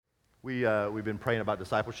We've been praying about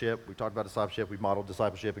discipleship. We talked about discipleship. We've modeled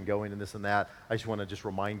discipleship and going and this and that. I just want to just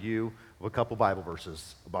remind you of a couple Bible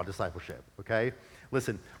verses about discipleship, okay?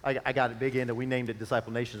 Listen, I got it big into, we named it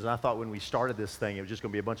Disciple Nations, and I thought when we started this thing, it was just going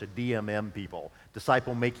to be a bunch of DMM people,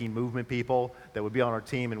 disciple-making movement people that would be on our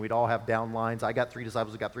team, and we'd all have downlines. I got 3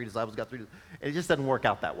 disciples, I got 3 disciples, I got 3 and it just doesn't work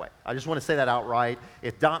out that way. I just want to say that outright.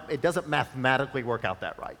 It doesn't mathematically work out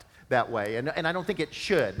that way, and I don't think it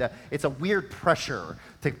should. It's a weird pressure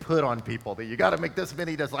to put on people that you got to make this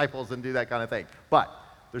many disciples and do that kind of thing. But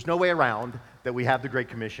there's no way around that we have the Great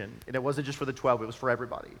Commission, and it wasn't just for the 12, it was for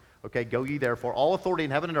everybody. Okay, go ye therefore, all authority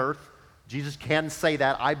in heaven and earth. Jesus can say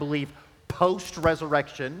that, I believe,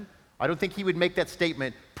 post-resurrection. I don't think he would make that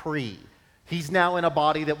statement pre. He's now in a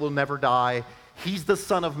body that will never die. He's the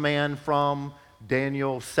Son of Man from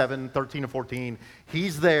Daniel 7, 13 and 14.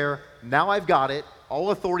 He's there. Now I've got it.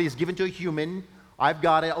 All authority is given to a human. I've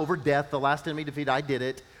got it over death. The last enemy defeated, I did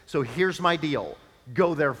it. So here's my deal.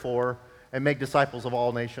 Go therefore and make disciples of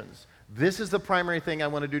all nations. This is the primary thing I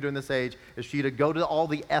want to do during this age, is for you to go to all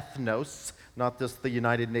the ethnos, not just the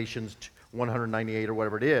United Nations 198 or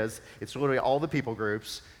whatever it is. It's literally all the people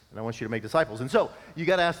groups, and I want you to make disciples. And so you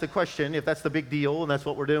got to ask the question, if that's the big deal and that's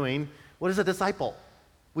what we're doing, what is a disciple?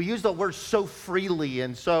 We use the word so freely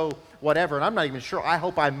and so whatever, and I'm not even sure. I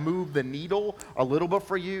hope I move the needle a little bit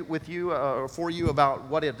for you about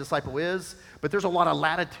what a disciple is, but there's a lot of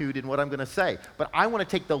latitude in what I'm going to say. But I want to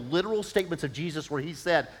take the literal statements of Jesus where he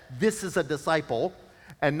said, this is a disciple,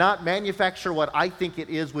 and not manufacture what I think it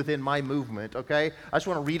is within my movement, okay? I just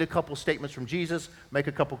want to read a couple statements from Jesus, make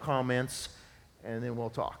a couple comments, and then we'll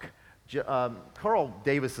talk. Carl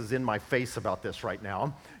Davis is in my face about this right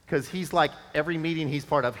now, because he's like every meeting he's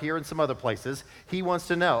part of here and some other places, he wants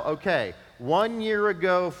to know, okay, 1 year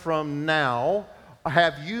ago from now,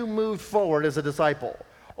 have you moved forward as a disciple?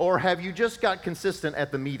 Or have you just got consistent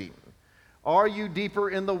at the meeting? Are you deeper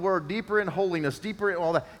in the Word, deeper in holiness, deeper in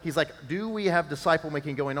all that? He's like, do we have disciple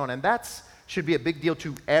making going on? And that should be a big deal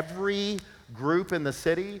to every group in the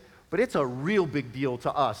city. But it's a real big deal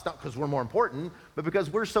to us, not because we're more important, but because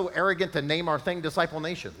we're so arrogant to name our thing Disciple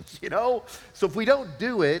Nations, you know? So if we don't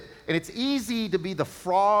do it, and it's easy to be the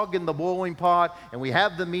frog in the boiling pot, and we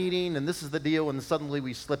have the meeting, and this is the deal, and suddenly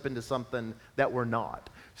we slip into something that we're not.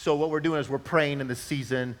 So what we're doing is we're praying in this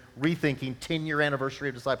season, rethinking 10-year anniversary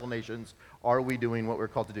of Disciple Nations. Are we doing what we're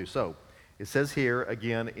called to do? So it says here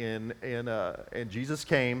again, and Jesus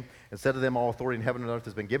came and said to them, all authority in heaven and earth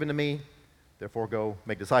has been given to me. Therefore, go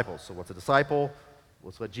make disciples. So what's a disciple?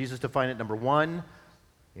 Let's let Jesus define it. Number one,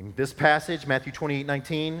 in this passage, Matthew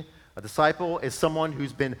 28:19, a disciple is someone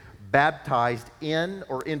who's been baptized in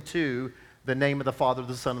or into the name of the Father,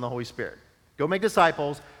 the Son, and the Holy Spirit. Go make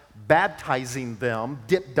disciples, baptizing them,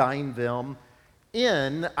 dip-dyeing them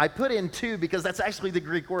in. I put into because that's actually the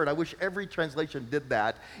Greek word. I wish every translation did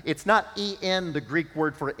that. It's not en, the Greek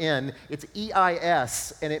word for in. It's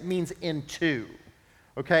eis, and it means into.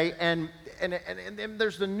 Okay, and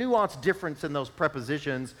there's the nuanced difference in those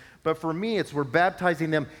prepositions, but for me, it's we're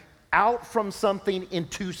baptizing them out from something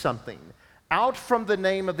into something, out from the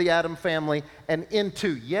name of the Adam family and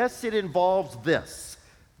into. Yes, it involves this,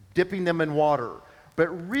 dipping them in water, but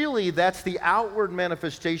really that's the outward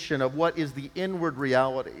manifestation of what is the inward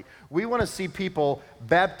reality. We want to see people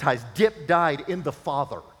baptized, dyed in the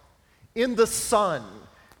Father, in the Son,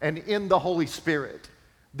 and in the Holy Spirit.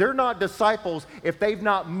 They're not disciples if they've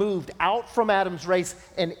not moved out from Adam's race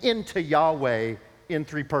and into Yahweh in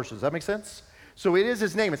 3 persons. Does that make sense? So it is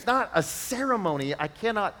his name. It's not a ceremony. I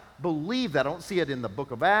cannot believe that. I don't see it in the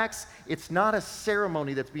book of Acts. It's not a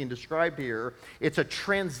ceremony that's being described here. It's a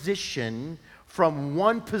transition from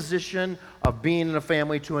one position of being in a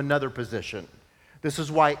family to another position. This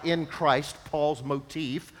is why in Christ, Paul's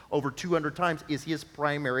motif over 200 times is his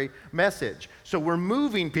primary message. So we're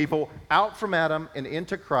moving people out from Adam and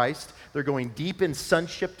into Christ. They're going deep in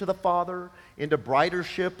sonship to the Father, into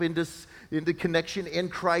brightership, into connection in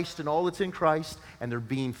Christ and all that's in Christ, and they're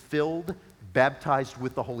being filled, baptized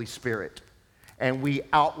with the Holy Spirit. And we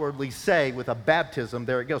outwardly say with a baptism,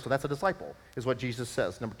 there it goes. So that's a disciple, is what Jesus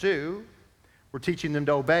says. Number 2, we're teaching them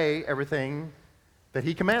to obey everything that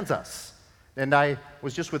he commands us. And I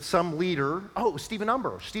was just with some leader, Stephen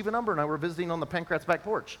Umber. Stephen Umber and I were visiting on the Pancrat's back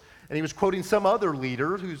porch. And he was quoting some other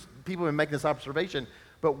leader who's, people have been making this observation.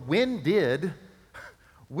 But when did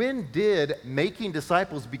making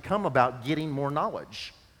disciples become about getting more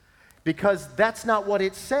knowledge? Because that's not what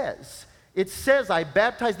it says. It says, I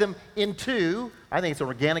baptize them into, I think it's an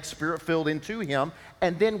organic spirit-filled into him,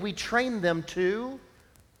 and then we train them to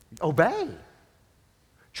obey.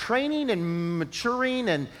 Training and maturing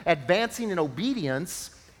and advancing in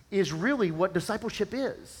obedience is really what discipleship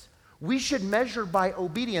is. We should measure by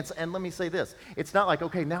obedience. And let me say this. It's not like,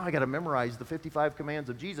 okay, now I got to memorize the 55 commands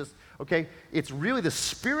of Jesus. Okay, it's really the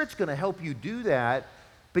Spirit's going to help you do that.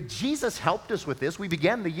 But Jesus helped us with this. We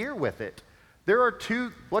began the year with it. There are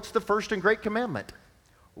two. What's the first and great commandment?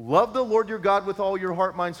 Love the Lord your God with all your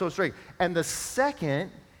heart, mind, soul, strength. And the second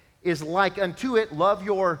is like unto it, love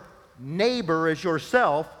your neighbor as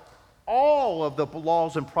yourself. All of the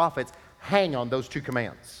laws and prophets hang on those two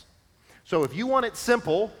commands. So if you want it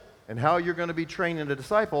simple, and how you're going to be training a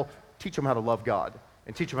disciple, teach them how to love God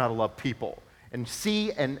and teach them how to love people and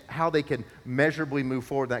see and how they can measurably move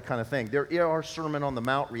forward, that kind of thing. There are Sermon on the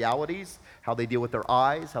Mount realities, how they deal with their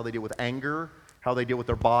eyes, how they deal with anger, how they deal with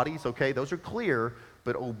their bodies, okay? Those are clear,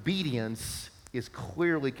 but obedience is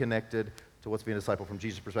clearly connected to what's being a disciple from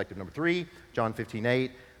Jesus' perspective. Number 3, John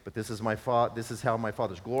 15:8, but this is how my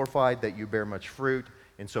Father's glorified, that you bear much fruit,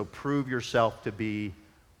 and so prove yourself to be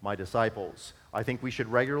my disciples. I think we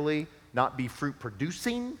should regularly not be fruit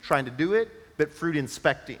producing, trying to do it, but fruit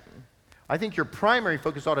inspecting. I think your primary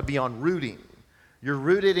focus ought to be on rooting. You're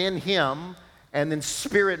rooted in Him, and then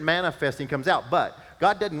Spirit manifesting comes out. But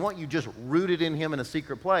God doesn't want you just rooted in Him in a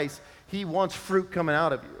secret place. He wants fruit coming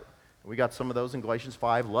out of you. We got some of those in Galatians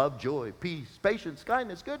 5, love, joy, peace, patience,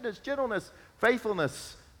 kindness, goodness, gentleness,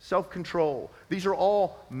 faithfulness, self-control. These are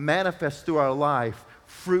all manifest through our life.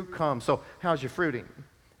 Fruit comes. So how's your fruiting?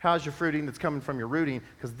 How's your fruiting that's coming from your rooting?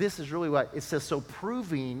 Because this is really what it says. So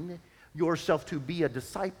proving yourself to be a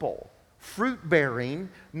disciple. Fruit bearing,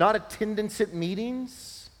 not attendance at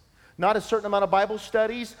meetings, not a certain amount of Bible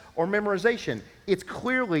studies or memorization. It's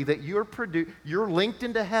clearly that you're linked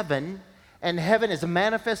into heaven, and heaven is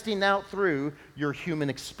manifesting out through your human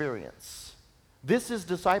experience. This is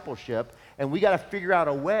discipleship, and we got to figure out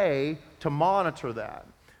a way to monitor that.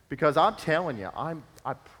 Because I'm telling you,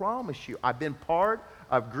 I promise you, I've been part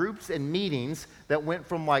of groups and meetings that went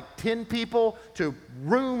from like 10 people to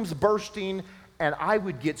rooms bursting, and I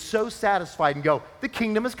would get so satisfied and go, the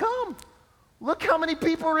kingdom has come. Look how many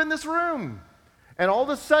people are in this room. And all of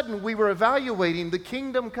a sudden, we were evaluating the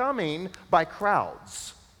kingdom coming by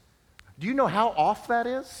crowds. Do you know how off that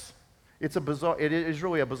is? It is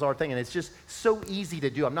really a bizarre thing, and it's just so easy to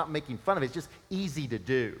do. I'm not making fun of it. It's just easy to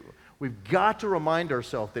do. We've got to remind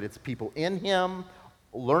ourselves that it's people in Him,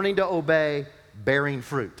 learning to obey, bearing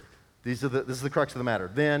fruit. This is the crux of the matter.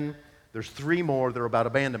 Then there's 3 more that are about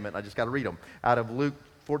abandonment. I just got to read them. Out of Luke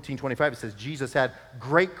 14:25, it says, Jesus had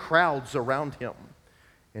great crowds around Him.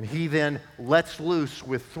 And He then lets loose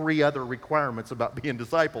with 3 other requirements about being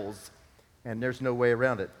disciples. And there's no way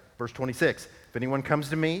around it. Verse 26, if anyone comes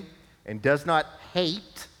to me and does not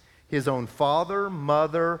hate his own father,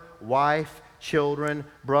 mother, wife, children,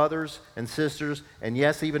 brothers and sisters, and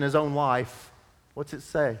yes, even his own life, what's it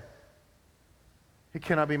say? He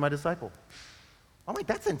cannot be my disciple. I'm like,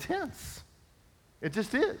 that's intense. It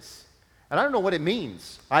just is. And I don't know what it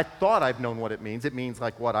means. I thought I've known what it means. It means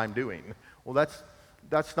like what I'm doing. Well,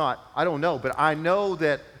 that's not, I don't know, but I know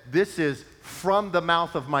that this is from the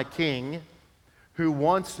mouth of my King who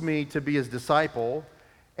wants me to be His disciple,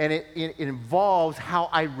 and it involves how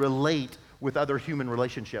I relate with other human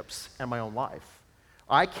relationships and my own life.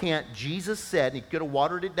 I can't, Jesus said, and He could have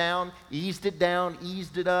watered it down, eased it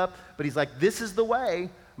up, but He's like, this is the way.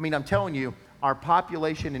 I mean, I'm telling you, our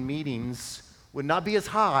population in meetings would not be as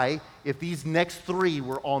high if these next 3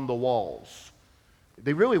 were on the walls.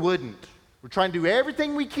 They really wouldn't. We're trying to do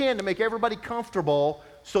everything we can to make everybody comfortable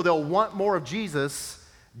so they'll want more of Jesus.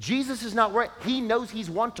 Jesus is not right. He knows He's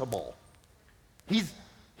wantable. He's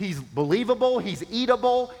believable, He's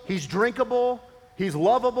eatable, He's drinkable, He's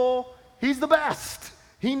lovable, He's the best.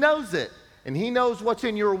 He knows it. And He knows what's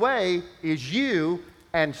in your way is you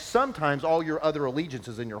and sometimes all your other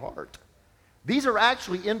allegiances in your heart. These are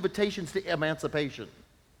actually invitations to emancipation.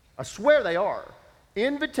 I swear they are.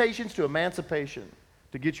 Invitations to emancipation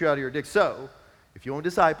to get you out of your addiction. So, if you want to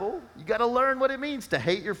disciple, you got to learn what it means to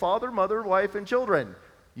hate your father, mother, wife, and children.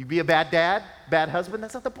 You be a bad dad, bad husband,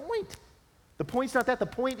 that's not the point. The point's not that. The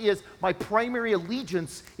point is my primary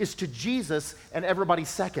allegiance is to Jesus and everybody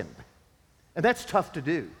second. And that's tough to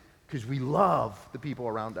do because we love the people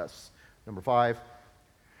around us. Number 5,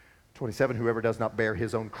 27, whoever does not bear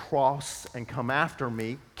his own cross and come after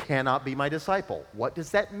me cannot be my disciple. What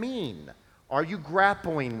does that mean? Are you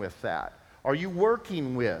grappling with that? Are you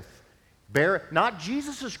working with? Bear not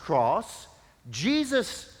Jesus' cross.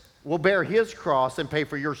 Jesus will bear His cross and pay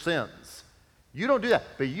for your sins. You don't do that,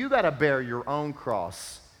 but you got to bear your own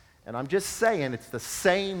cross. And I'm just saying it's the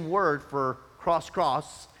same word for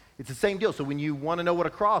cross. It's the same deal. So when you want to know what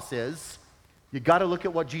a cross is, you got to look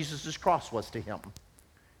at what Jesus' cross was to Him.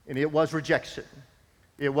 And it was rejection.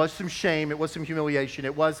 It was some shame. It was some humiliation.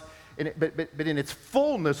 It was but in its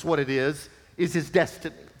fullness, what it is his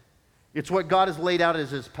destiny. It's what God has laid out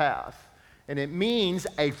as his path. And it means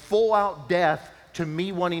a full-out death to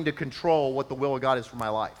me wanting to control what the will of God is for my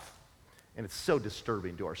life. And it's so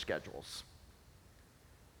disturbing to our schedules.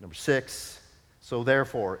 Number 6, so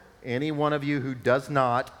therefore, any one of you who does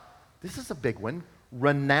not, this is a big one,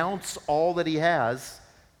 renounce all that he has,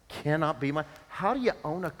 cannot be my. How do you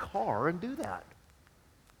own a car and do that?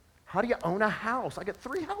 How do you own a house? I got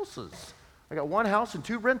 3 houses. I got 1 house and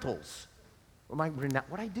 2 rentals. What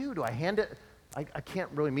do I do? Do I hand it? I can't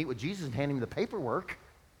really meet with Jesus and hand him the paperwork.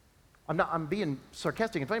 I'm being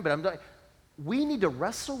sarcastic and funny, but we need to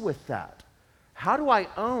wrestle with that. How do I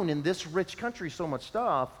own in this rich country so much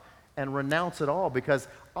stuff and renounce it all? Because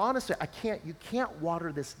honestly, you can't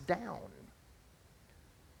water this down.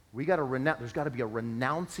 We got to renounce. There's got to be a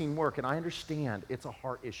renouncing work, and I understand it's a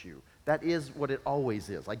heart issue. That is what it always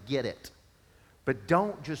is. I get it. But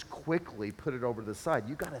don't just quickly put it over to the side.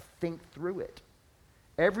 You got to think through it.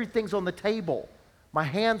 Everything's on the table. My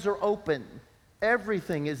hands are open.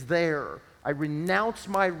 Everything is there. I renounce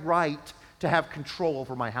my right to have control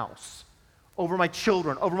over my house, over my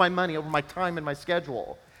children, over my money, over my time and my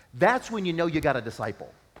schedule. That's when you know you got a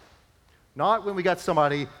disciple. Not when we got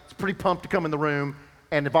somebody that's pretty pumped to come in the room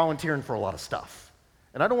and volunteering for a lot of stuff.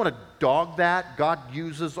 And I don't want to dog that. God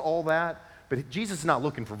uses all that. But Jesus is not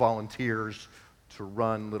looking for volunteers to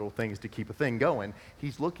run little things to keep a thing going.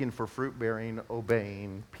 He's looking for fruit-bearing,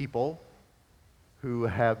 obeying people who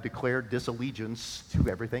have declared disallegiance to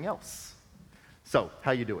everything else. So,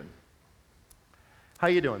 how you doing? How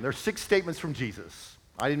you doing? There's 6 statements from Jesus.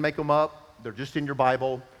 I didn't make them up. They're just in your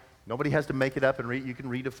Bible. Nobody has to make it up and read. You can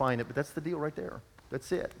redefine it, but that's the deal right there.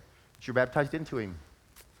 That's it. You're baptized into him.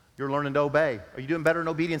 You're learning to obey. Are you doing better in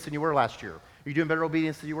obedience than you were last year? Are you doing better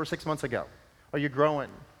obedience than you were 6 months ago? Are you growing?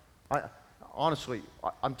 Honestly,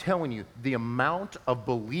 I'm telling you, the amount of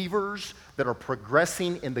believers that are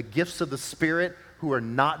progressing in the gifts of the Spirit who are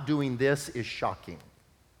not doing this is shocking.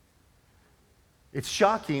 It's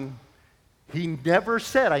shocking. He never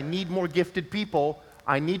said, I need more gifted people.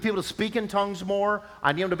 I need people to speak in tongues more.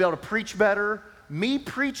 I need them to be able to preach better. Me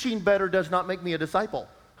preaching better does not make me a disciple.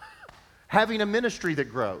 Having a ministry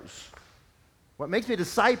that grows. What makes me a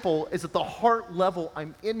disciple is at the heart level,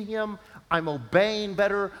 I'm in him, I'm obeying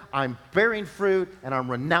better, I'm bearing fruit, and I'm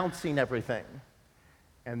renouncing everything.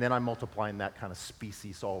 And then I'm multiplying that kind of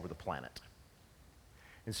species all over the planet.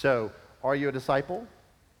 And so, are you a disciple?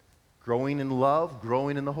 Growing in love,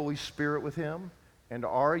 growing in the Holy Spirit with him? And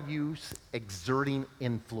are you exerting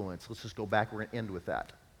influence? Let's just go back, we're going to end with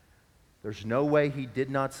that. There's no way he did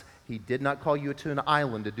not call you to an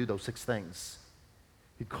island to do those 6 things.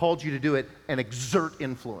 He called you to do it and exert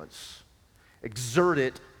influence. Exert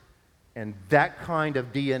it and that kind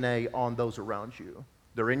of DNA on those around you.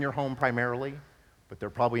 They're in your home primarily, but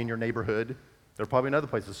they're probably in your neighborhood. They're probably in other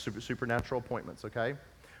places, supernatural appointments, okay?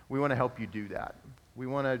 We want to help you do that.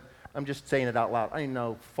 I'm just saying it out loud. I didn't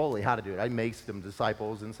know fully how to do it. I make some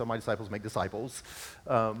disciples, and some of my disciples make disciples.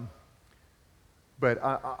 But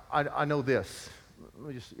I know this. Let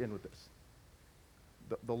me just end with this.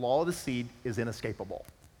 The law of the seed is inescapable.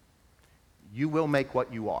 You will make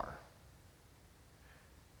what you are.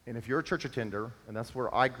 And if you're a church attender, and that's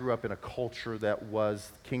where I grew up in a culture that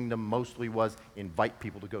was, kingdom mostly was invite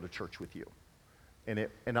people to go to church with you. And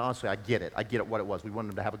honestly, I get it. I get it what it was. We wanted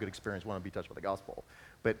them to have a good experience, wanted to be touched by the gospel.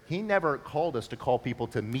 But he never called us to call people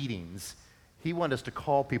to meetings. He wanted us to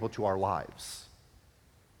call people to our lives.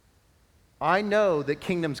 I know that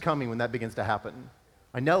kingdom's coming when that begins to happen.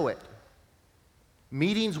 I know it.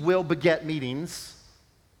 Meetings will beget meetings.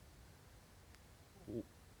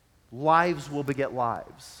 Lives will beget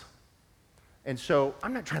lives. And so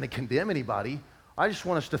I'm not trying to condemn anybody. I just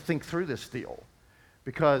want us to think through this deal.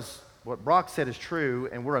 Because what Brock said is true,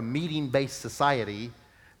 and we're a meeting-based society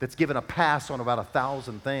that's given a pass on about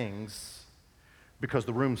 1,000 things because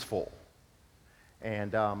the room's full.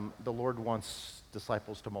 And the Lord wants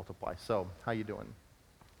disciples to multiply. So, how you doing?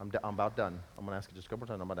 I'm about done. I'm going to ask you just a couple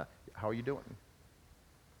times. I'm about done. How are you doing?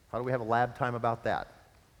 How do we have a lab time about that?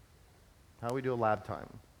 How do we do a lab time?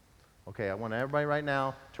 Okay, I want everybody right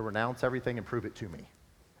now to renounce everything and prove it to me.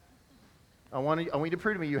 I want you to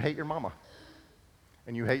prove to me you hate your mama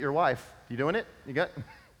and you hate your wife. You doing it? How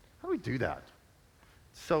do we do that?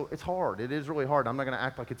 So it's hard. It is really hard. I'm not going to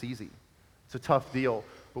act like it's easy. It's a tough deal.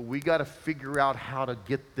 But we got to figure out how to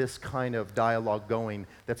get this kind of dialogue going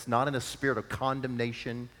that's not in a spirit of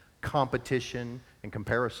condemnation, competition, and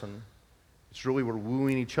comparison. It's really we're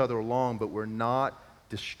wooing each other along, but we're not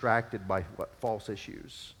distracted by false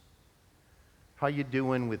issues. How you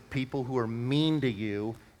doing with people who are mean to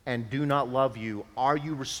you and do not love you, are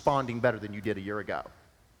you responding better than you did a year ago?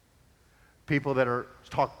 People that are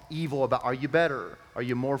talk evil about, are you better? Are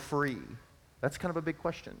you more free? That's kind of a big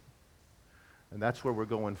question. And that's where we're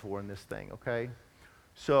going for in this thing, okay?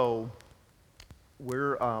 So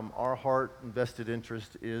our heart and vested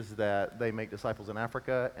interest is that they make disciples in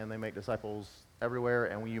Africa and they make disciples everywhere,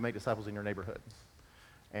 and when you make disciples in your neighborhood.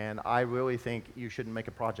 And I really think you shouldn't make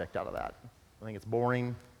a project out of that. I think it's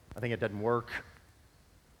boring. I think it doesn't work.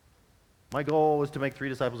 My goal is to make 3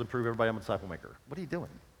 disciples and prove everybody I'm a disciple maker. What are you doing?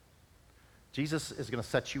 Jesus is going to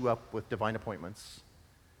set you up with divine appointments.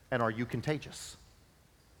 And are you contagious?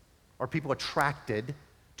 Are people attracted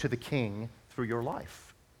to the King through your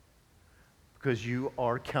life? Because you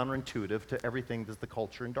are counterintuitive to everything that's the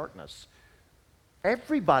culture in darkness.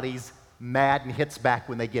 Everybody's mad and hits back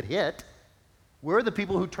when they get hit. We're the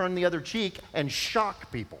people who turn the other cheek and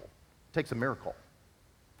shock people. It takes a miracle.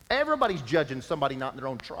 Everybody's judging somebody not in their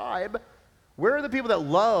own tribe. We're the people that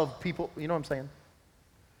love people, you know what I'm saying?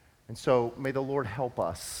 And so may the Lord help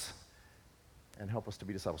us and help us to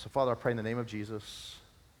be disciples. So Father, I pray in the name of Jesus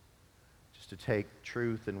just to take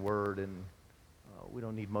truth and word, and we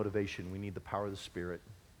don't need motivation. We need the power of the Spirit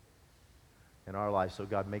in our lives. So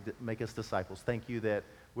God, make us disciples. Thank you that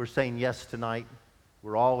we're saying yes tonight.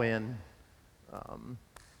 We're all in.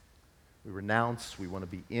 We renounce. We want to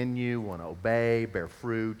be in you. We want to obey, bear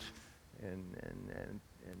fruit, and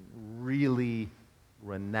really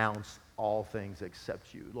renounce all things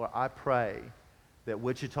except you. Lord, I pray that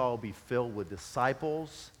Wichita will be filled with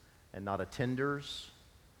disciples and not attenders.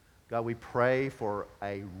 God, we pray for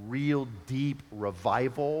a real deep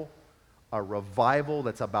revival, a revival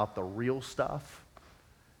that's about the real stuff.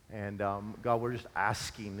 And God, we're just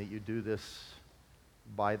asking that you do this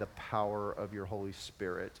by the power of your Holy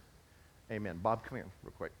Spirit. Amen. Bob, come here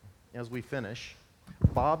real quick. As we finish,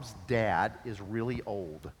 Bob's dad is really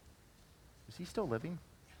old. Is he still living?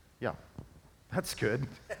 Yeah. That's good.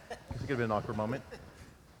 This could have been an awkward moment.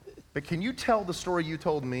 But can you tell the story you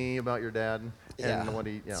told me about your dad? And what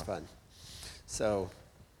he, it's fun. So,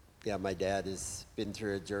 my dad has been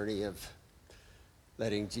through a journey of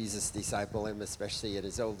letting Jesus disciple him, especially in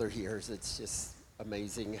his older years. It's just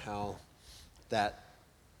amazing how that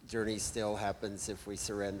journey still happens if we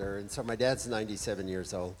surrender. And so my dad's 97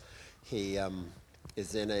 years old. He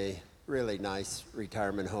is in a really nice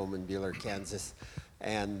retirement home in Buehler, Kansas.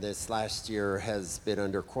 And this last year has been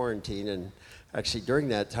under quarantine. And actually during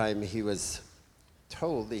that time, he was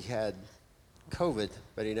told he had COVID,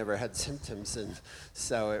 but he never had symptoms. And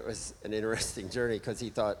so it was an interesting journey because he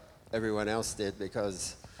thought everyone else did,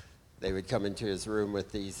 because they would come into his room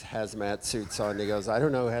with these hazmat suits on. He goes, I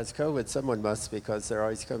don't know who has COVID. Someone must, because they're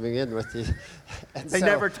always coming in with these. They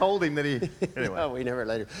never told him that he, anyway. No, we never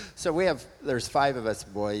let him. So there's 5 of us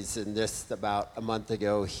boys, and just about a month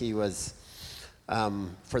ago, he was,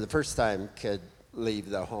 for the first time, could leave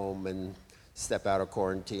the home and step out of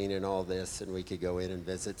quarantine and all this, and we could go in and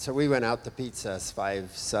visit. So we went out to pizza,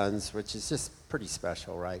 5 sons, which is just pretty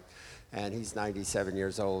special, right? And he's 97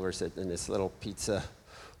 years old. We're sitting in this little pizza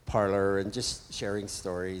parlor and just sharing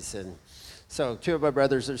stories. And so 2 of my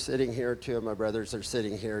brothers are sitting here, 2 of my brothers are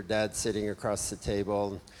sitting here, Dad's sitting across the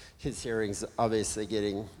table. His hearing's obviously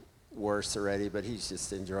getting worse already, but he's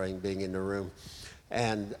just enjoying being in the room.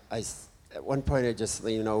 And at one point I just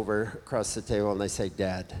lean over across the table and I say,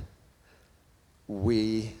 Dad,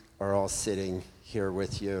 we are all sitting here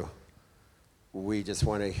with you. We just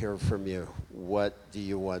want to hear from you. What do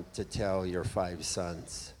you want to tell your 5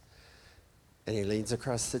 sons? And he leans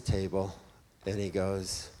across the table and he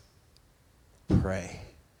goes, pray.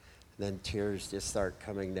 And then tears just start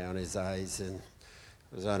coming down his eyes, and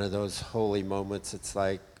it was one of those holy moments. It's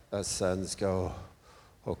like us sons go,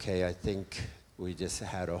 okay, I think we just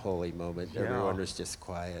had a holy moment. Yeah. Everyone was just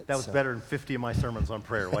quiet. That was better than 50 of my sermons on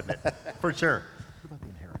prayer, wasn't it? For sure. What about the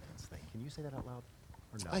inheritance thing? Can you say that out loud?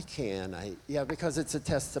 Or no? I can. Because it's a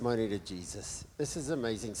testimony to Jesus. This is an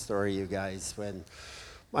amazing story, you guys. When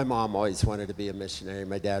my mom always wanted to be a missionary.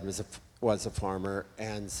 My dad was a farmer,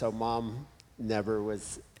 and so Mom never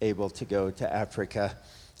was able to go to Africa,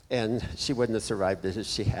 and she wouldn't have survived it if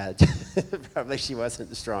she had. Probably she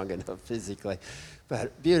wasn't strong enough physically,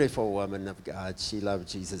 but beautiful woman of God. She loved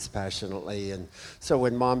Jesus passionately. And so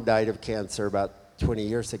when Mom died of cancer about 20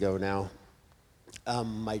 years ago now,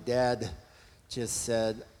 my dad just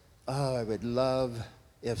said, I would love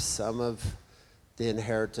if some of the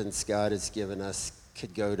inheritance God has given us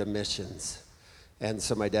could go to missions. And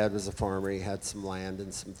so my dad was a farmer. He had some land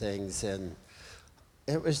and some things, and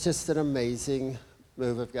it was just an amazing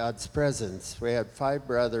move of God's presence. We had 5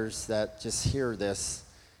 brothers that just hear this,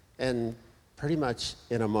 and pretty much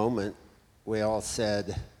in a moment, we all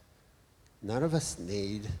said, none of us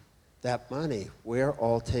need that money. We're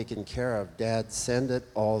all taken care of. Dad, send it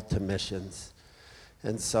all to missions.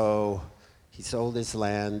 And so he sold his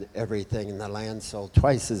land, everything, and the land sold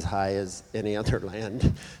twice as high as any other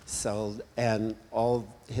land sold, and all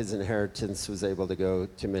his inheritance was able to go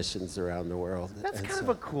to missions around the world. That's And kind so- of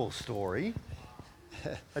a cool story.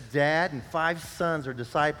 A dad and 5 sons are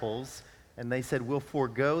disciples, and they said, we'll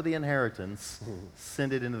forego the inheritance,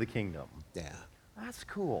 send it into the kingdom. Yeah, That's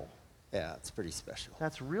cool. yeah, it's pretty special.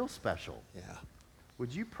 That's real special. Yeah.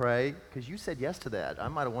 Would you pray, because you said yes to that. I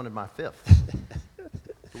might have wanted my 5th.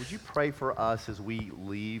 So would you pray for us as we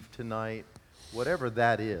leave tonight, whatever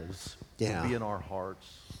that is, Yeah. to be in our hearts?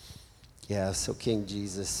 Yeah, so King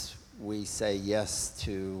Jesus, we say yes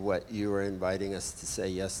to what you are inviting us to say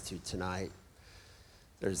yes to tonight.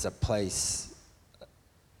 There's a place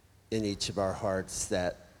in each of our hearts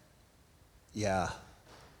that,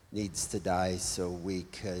 needs to die so we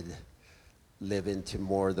could live into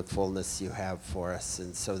more of the fullness you have for us,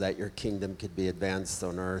 and so that your kingdom could be advanced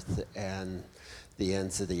on earth and the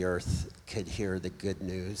ends of the earth could hear the good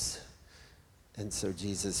news. And so,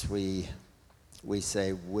 Jesus, we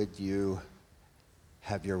say, would you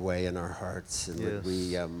have your way in our hearts? And would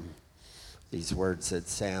we, these words that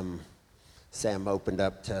Sam opened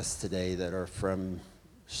up to us today that are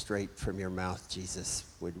straight from your mouth, Jesus,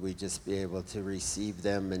 would we just be able to receive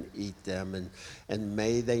them and eat them? And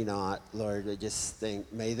may they not, Lord, I just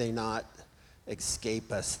think, may they not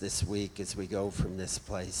escape us this week as we go from this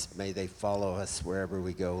place. May they follow us wherever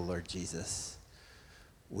we go, Lord Jesus.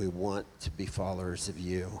 We want to be followers of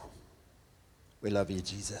you. We love you,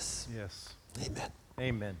 Jesus. Yes. Amen.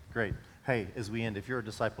 Amen. Great. Hey, as we end, if you're a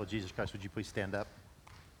disciple of Jesus Christ, would you please stand up?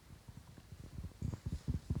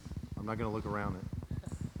 I'm not going to look around it.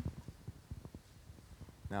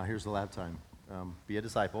 Now, here's the lab time. Be a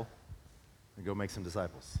disciple and go make some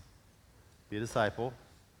disciples. Be a disciple.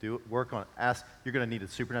 Work on it. You're going to need the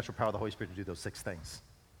supernatural power of the Holy Spirit to do those 6 things.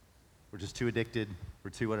 We're just too addicted. We're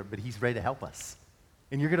too whatever, but he's ready to help us.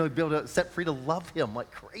 And you're going to be able to set free to love him like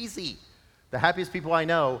crazy. The happiest people I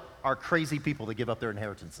know are crazy people that give up their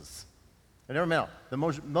inheritances. I never met the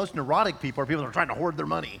most neurotic people are people that are trying to hoard their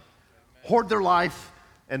money, hoard their life,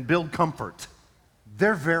 and build comfort.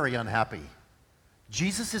 They're very unhappy.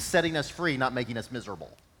 Jesus is setting us free, not making us miserable.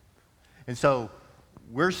 And so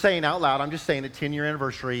we're saying out loud, I'm just saying at 10-year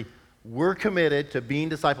anniversary, we're committed to being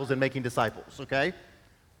disciples and making disciples, okay?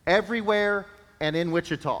 Everywhere and in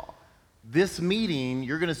Wichita. This meeting,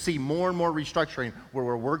 you're going to see more and more restructuring where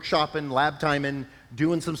we're workshopping, lab timing,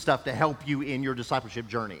 doing some stuff to help you in your discipleship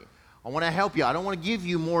journey. I want to help you. I don't want to give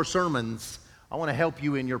you more sermons. I want to help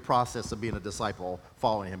you in your process of being a disciple,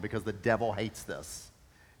 following him, because the devil hates this.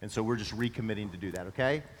 And so we're just recommitting to do that,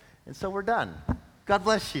 okay? And so we're done. God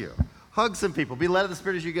bless you. Hug some people. Be led of the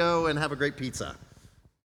Spirit as you go, and have a great pizza.